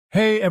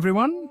Hey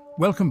everyone,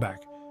 welcome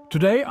back.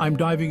 Today I'm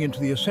diving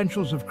into the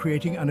essentials of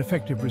creating an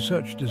effective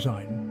research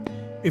design.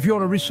 If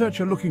you're a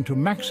researcher looking to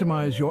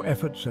maximize your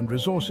efforts and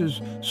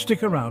resources,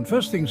 stick around.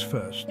 First things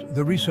first,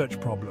 the research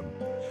problem.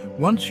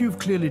 Once you've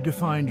clearly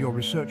defined your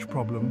research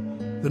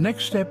problem, the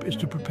next step is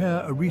to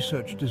prepare a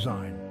research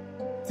design.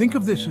 Think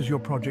of this as your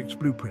project's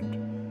blueprint.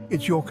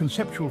 It's your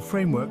conceptual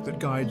framework that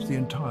guides the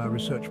entire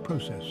research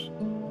process.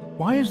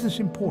 Why is this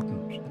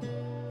important?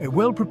 A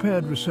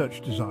well-prepared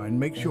research design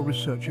makes your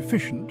research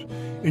efficient,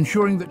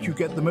 ensuring that you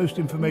get the most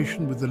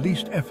information with the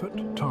least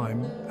effort,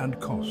 time, and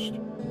cost.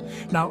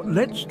 Now,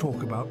 let's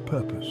talk about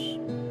purpose.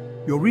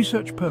 Your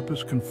research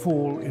purpose can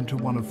fall into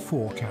one of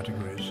four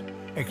categories: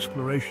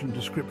 exploration,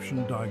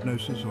 description,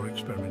 diagnosis, or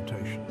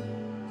experimentation.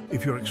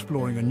 If you're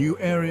exploring a new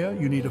area,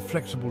 you need a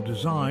flexible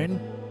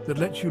design that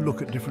lets you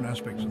look at different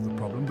aspects of the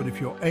problem. But if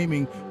you're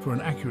aiming for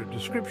an accurate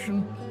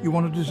description, you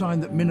want a design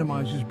that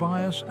minimizes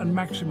bias and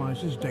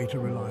maximizes data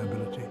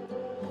reliability.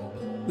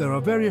 There are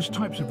various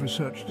types of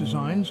research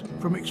designs,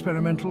 from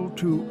experimental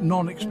to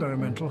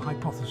non-experimental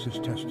hypothesis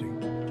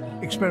testing.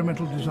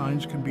 Experimental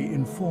designs can be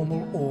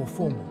informal or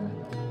formal.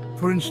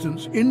 For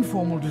instance,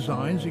 informal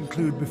designs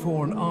include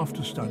before and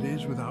after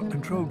studies without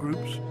control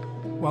groups,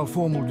 while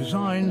formal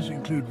designs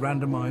include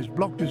randomized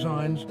block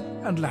designs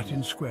and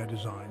Latin square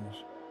designs.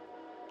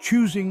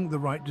 Choosing the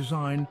right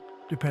design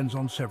depends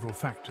on several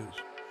factors.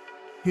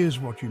 Here's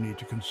what you need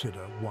to consider.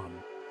 1.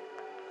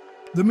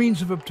 The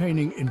means of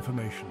obtaining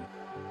information.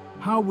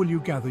 How will you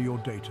gather your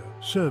data?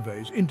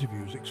 Surveys,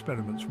 interviews,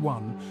 experiments.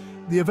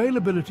 1. The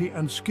availability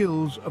and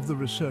skills of the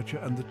researcher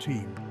and the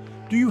team.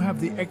 Do you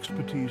have the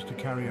expertise to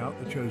carry out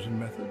the chosen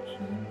methods?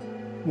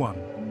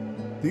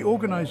 1. The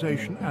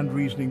organization and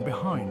reasoning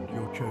behind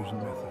your chosen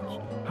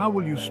methods. How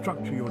will you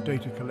structure your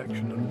data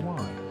collection and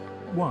why?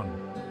 1.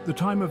 The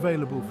time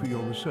available for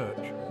your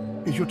research.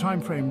 Is your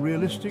time frame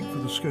realistic for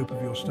the scope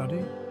of your study?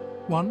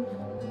 1.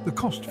 The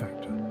cost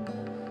factor.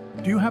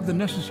 Do you have the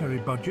necessary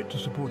budget to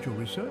support your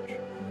research?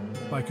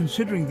 By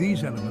considering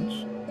these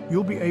elements,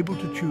 you'll be able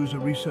to choose a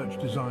research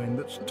design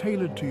that's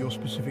tailored to your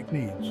specific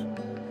needs.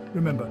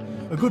 Remember,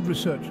 a good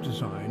research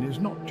design is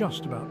not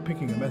just about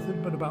picking a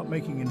method, but about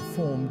making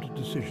informed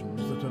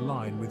decisions that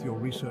align with your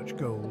research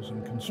goals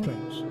and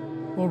constraints.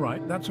 All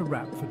right, that's a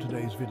wrap for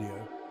today's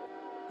video.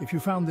 If you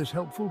found this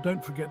helpful,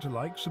 don't forget to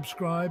like,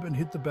 subscribe, and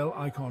hit the bell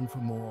icon for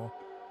more.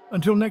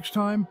 Until next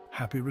time,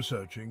 happy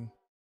researching.